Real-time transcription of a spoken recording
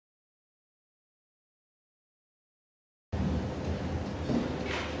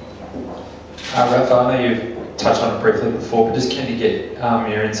Rafa, I know you've touched on it briefly before, but just keen to get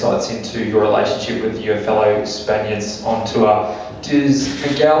your insights into your relationship with your fellow Spaniards on tour. Does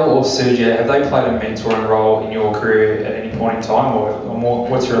Miguel or Sergio, have they played a mentoring role in your career at any point in time, or more,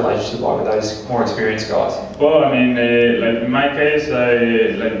 what's your relationship like with those more experienced guys? Well, I mean, like in my case,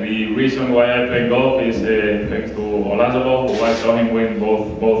 like the reason why I play golf is thanks to Olazabal, who I saw him win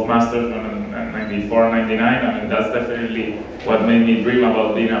both Masters in 94 and 99. I mean, that's definitely what made me dream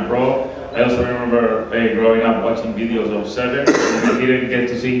about being a pro. I also remember growing up watching videos of Seven. I didn't get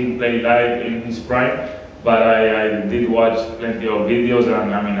to see him play live in his prime, but I did watch plenty of videos,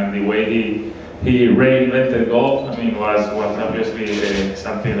 and I mean, and the way he reinvented golf, I mean, was obviously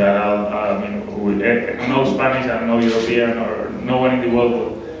something that I mean, no Spanish and no European or no one in the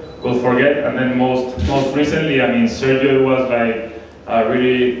world will forget. And then most recently, I mean, Sergio was like a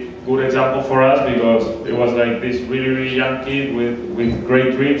really good example for us, because it was like this really young kid with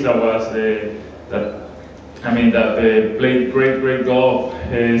great dreams that was that played great golf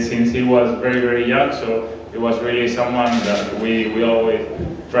since he was very young. So it was really someone that we always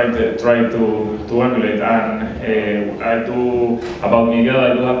try to emulate. And about Miguel,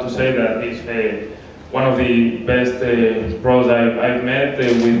 I do have to say that he's one of the best pros I've met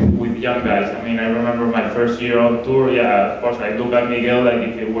with young guys. I mean, I remember my first year on tour. Yeah, of course, I look at Miguel like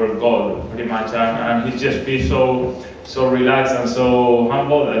if it were gold, pretty much, and he'd just be so relaxed and so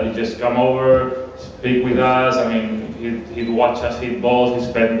humble that he'd just come over, speak with us. I mean, he'd watch us hit balls.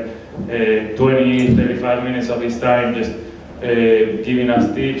 He spent 20-35 minutes of his time just giving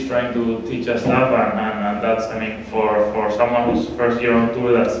us tips, trying to teach us stuff, and that's, I mean, for someone who's first year on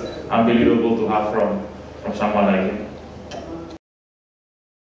tour, that's unbelievable to have from someone like him.